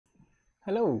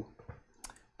Hello!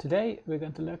 Today we're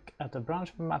going to look at a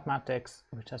branch of mathematics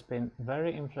which has been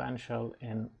very influential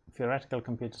in theoretical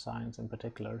computer science in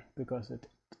particular, because it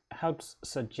helps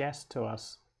suggest to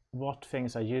us what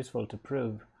things are useful to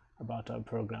prove about our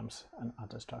programs and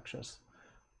other structures.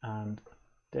 And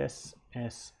this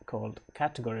is called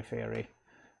category theory,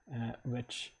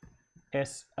 which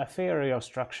is a theory of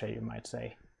structure, you might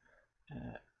say.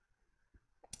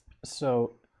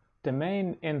 So the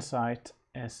main insight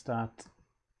is that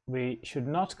we should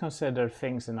not consider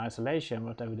things in isolation,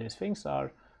 whatever these things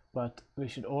are, but we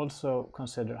should also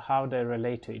consider how they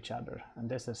relate to each other. And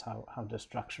this is how the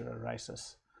structure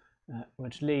arises,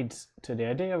 which leads to the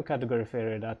idea of category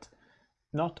theory that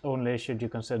not only should you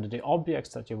consider the objects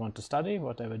that you want to study,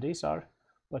 whatever these are,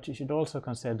 but you should also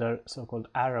consider so-called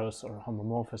arrows or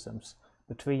homomorphisms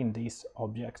between these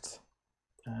objects.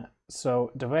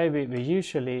 So the way we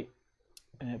usually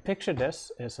picture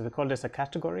this is, we call this a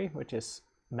category, which is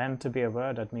meant to be a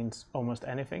word that means almost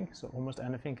anything. So almost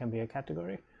anything can be a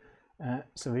category.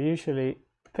 So we usually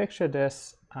picture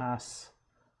this as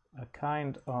a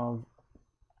kind of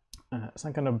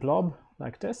some kind of blob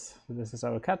like this. So this is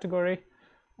our category,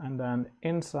 and then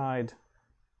inside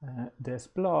this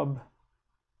blob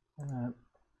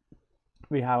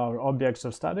we have our objects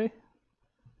of study.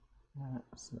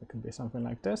 So it could be something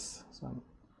like this, some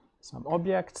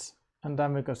objects, and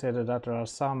then we consider that there are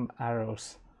some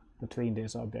arrows between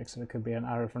these objects. So it could be an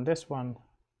arrow from this one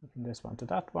to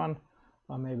that one,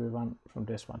 or maybe one from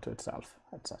this one to itself,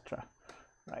 etc.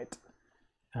 Right.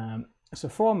 So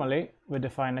formally, we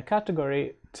define a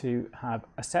category to have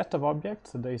a set of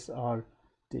objects. So these are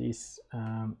these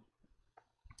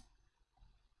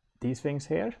things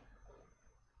here,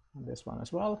 and this one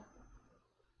as well.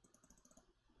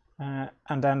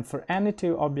 And then for any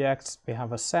two objects, we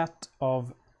have a set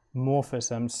of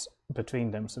morphisms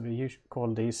between them. So we usually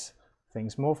call these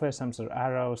things morphisms or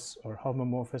arrows or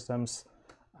homomorphisms,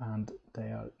 and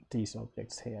they are these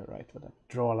objects here, right, that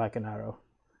draw like an arrow,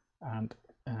 and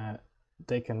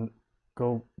they can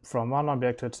go from one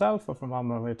object to itself or from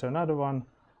one object to another one,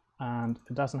 and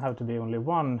it doesn't have to be only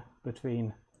one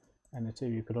between any two.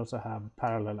 You could also have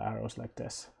parallel arrows like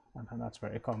this, and that's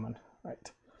very common,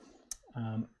 right?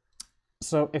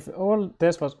 So if all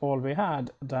this was all we had,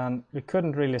 then we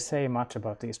couldn't really say much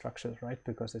about these structures, right?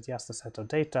 Because it's just a set of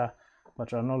data,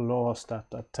 but there are no laws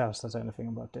that tells us anything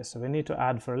about this. So we need to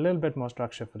add for a little bit more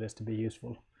structure for this to be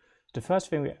useful. The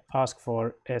first thing we ask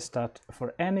for is that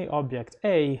for any object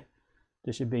A,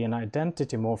 there should be an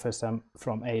identity morphism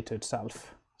from A to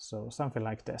itself. So something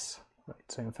like this, right?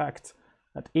 So in fact,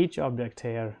 at each object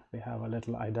here, we have a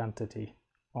little identity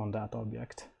on that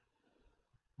object.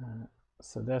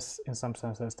 So this, in some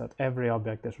sense, is that every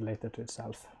object is related to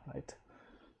itself, right?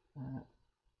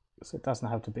 So it doesn't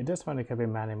have to be this one, it can be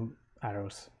many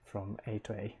arrows from A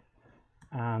to A.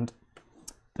 And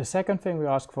the second thing we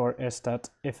ask for is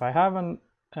that if I have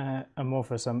a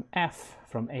morphism F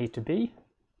from A to B,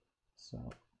 so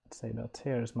let's say that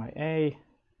here is my A,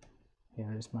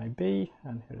 here is my B,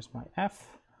 and here is my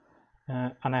F,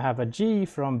 and I have a G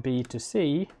from B to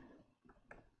C,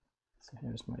 so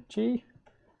here's my G,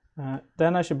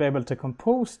 then I should be able to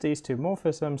compose these two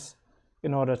morphisms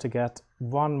in order to get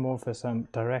one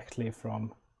morphism directly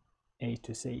from A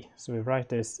to C. So we write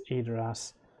this either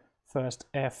as first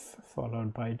F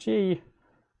followed by G,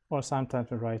 or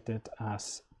sometimes we write it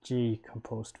as G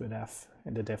composed with F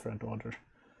in a different order.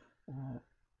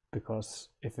 Because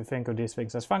if we think of these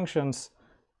things as functions,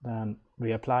 then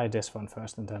we apply this one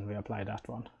first and then we apply that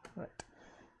one, right?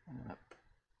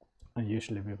 And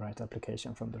usually we write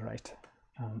application from the right.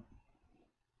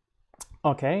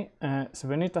 So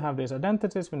we need to have these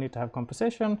identities, we need to have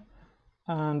composition,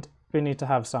 and we need to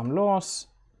have some laws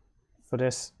for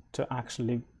this to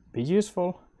actually be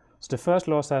useful. So the first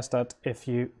law says that if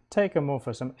you take a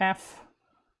morphism F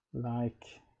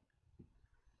like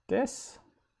this,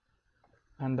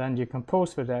 and then you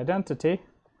compose with the identity,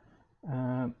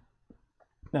 then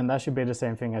that should be the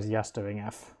same thing as just doing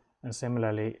F. And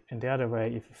similarly, in the other way,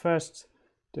 if you first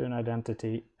do an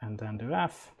identity and then do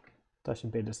F, that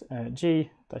should be this G,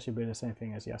 that should be the same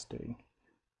thing as just doing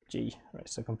G, right?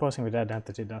 So composing with the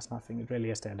identity does nothing, it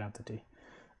really is the identity.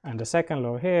 And the second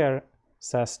law here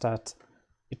says that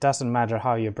it doesn't matter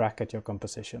how you bracket your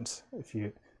compositions. If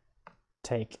you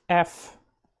take F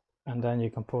and then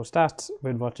you compose that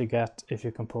with what you get if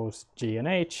you compose G and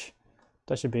H,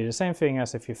 that should be the same thing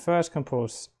as if you first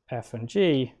compose F and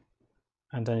G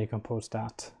and then you compose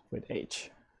that with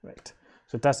H, right?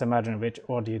 So it doesn't matter in which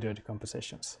order you do the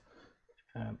compositions.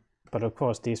 But of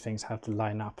course, these things have to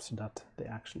line up so that they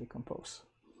actually compose.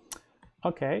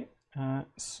 Okay,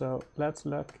 So let's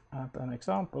look at an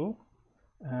example.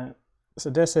 So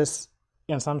this is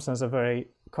in some sense a very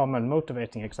common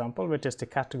motivating example, which is the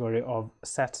category of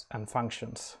sets and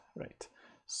functions, right?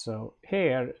 So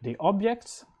here the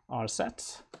objects are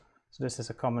sets. So this is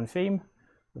a common theme.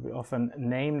 We often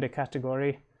name the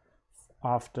category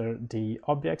after the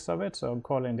objects of it. So I'm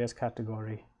calling this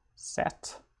category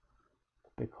set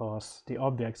because the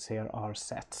objects here are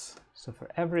sets. So for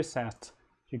every set,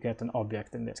 you get an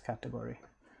object in this category,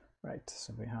 right?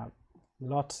 So we have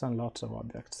lots and lots of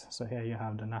objects. So here you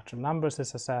have the natural numbers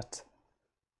is a set,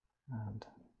 and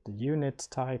the unit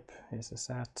type is a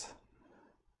set,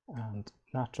 and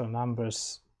natural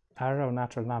numbers, arrow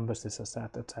natural numbers is a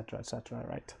set, etc.,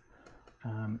 right?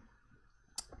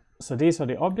 So these are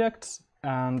the objects,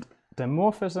 and the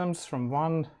morphisms from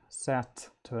one set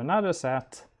to another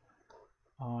set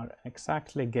are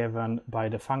exactly given by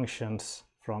the functions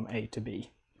from A to B.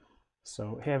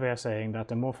 So here we are saying that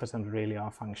the morphisms really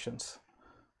are functions.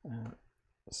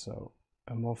 So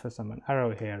a morphism, an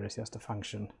arrow here is just a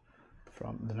function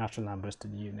from the natural numbers to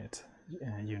the unit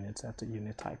set to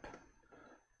unit type.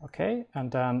 Okay,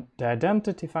 and then the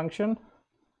identity function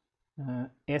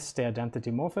is the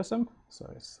identity morphism.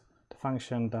 So it's the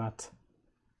function that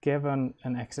given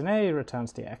an x in A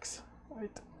returns the x,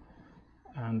 right?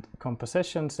 And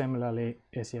composition similarly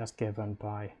is just given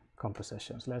by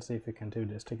compositions. Let's see if we can do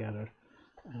this together.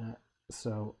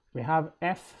 So we have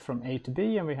f from A to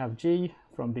B, and we have g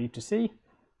from B to C,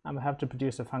 and we have to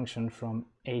produce a function from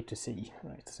A to C,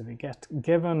 right? So we get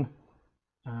given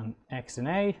an x in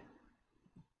A,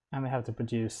 and we have to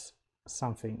produce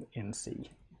something in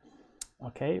C.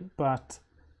 Okay, but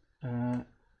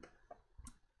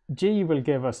g will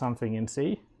give us something in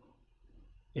C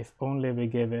if only we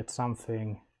give it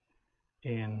something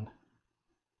in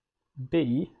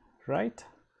B, right?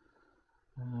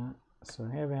 So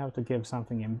here we have to give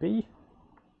something in B.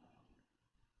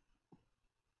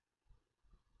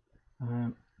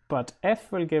 But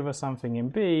f will give us something in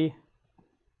B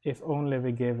if only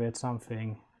we give it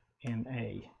something in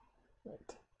A,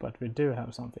 right? But we do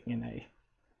have something in A.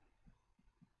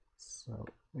 So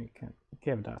we can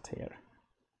give that here.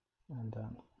 And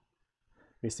then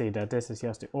we see that this is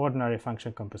just the ordinary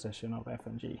function composition of f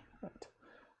and g, right?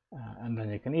 And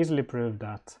then you can easily prove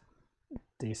that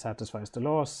D satisfies the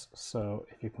laws. So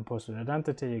if you compose with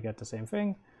identity, you get the same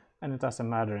thing, and it doesn't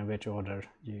matter in which order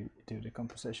you do the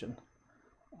composition.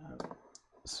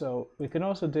 So we can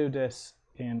also do this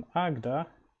in Agda,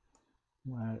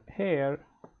 where here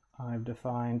I've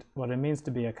defined what it means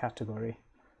to be a category.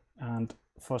 And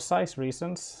for size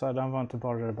reasons, so I don't want to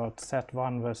bother about set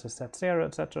 1 versus set 0,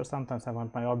 etc. Sometimes I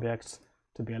want my objects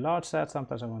to be a large set,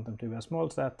 sometimes I want them to be a small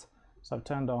set. So I've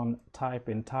turned on type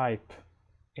in type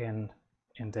in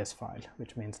this file,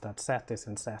 which means that set is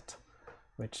in set,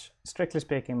 which strictly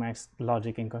speaking makes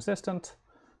logic inconsistent,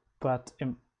 but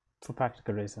for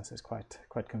practical reasons is quite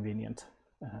convenient.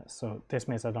 So this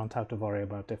means I don't have to worry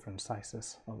about different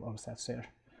sizes of sets here.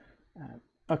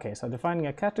 Okay, so defining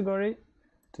a category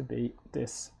to be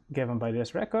this given by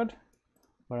this record,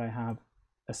 where I have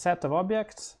a set of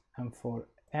objects, and for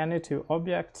any two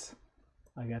objects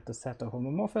I get the set of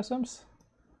homomorphisms.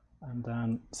 And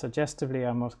then suggestively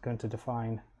I'm also going to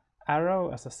define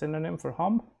arrow as a synonym for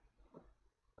hom,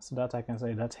 so that I can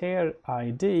say that here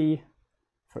ID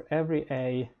for every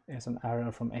A is an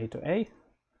arrow from A to A,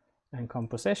 and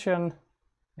composition,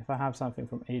 if I have something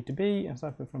from A to B and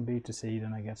something from B to C,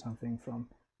 then I get something from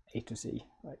A to C,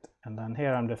 right? And then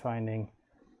here I'm defining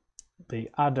the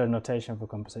other notation for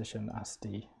composition as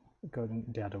the going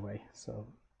the other way, so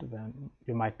then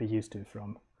you might be used to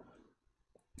from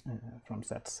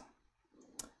sets.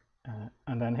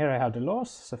 And then here I have the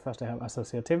laws. So first I have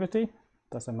associativity,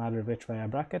 doesn't matter which way I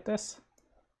bracket this,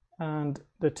 and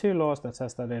the two laws that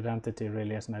says that identity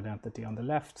really is an identity on the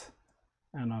left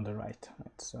and on the right,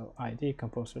 right? So ID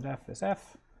composed with f is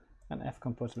f, and f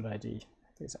composed with ID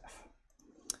is f.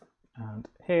 And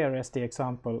here is the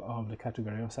example of the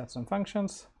category of sets and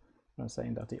functions. I'm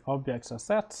saying that the objects are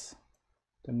sets,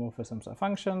 the morphisms are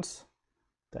functions,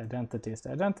 the identity is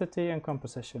the identity, and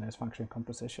composition is function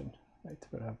composition, right?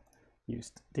 We have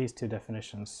used these two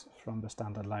definitions from the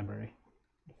standard library,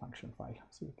 the function file.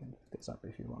 So you can look this up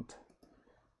if you want.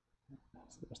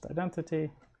 So there's the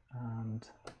identity, and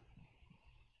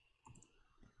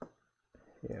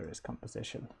here is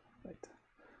composition, right?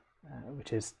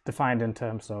 Which is defined in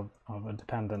terms of a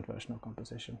dependent version of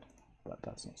composition, but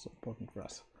that's not so important for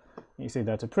us. You see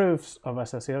that the proofs of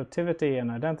associativity and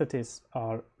identities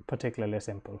are particularly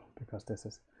simple, because this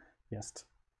is just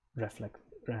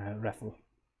REFL